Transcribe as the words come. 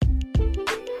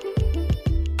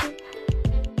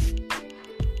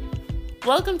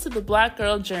Welcome to the Black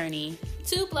Girl Journey.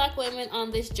 Two Black women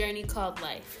on this journey called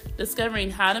life.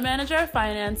 Discovering how to manage our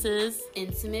finances,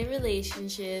 Intimate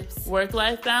relationships,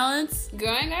 work-life balance,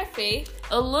 growing our faith,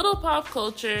 a little pop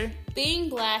culture, being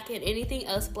Black, and anything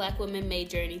else Black women may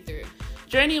journey through.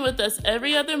 Journey with us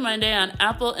every other Monday on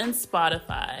Apple and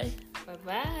Spotify.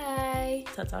 Bye-bye.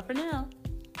 Ta-ta for now.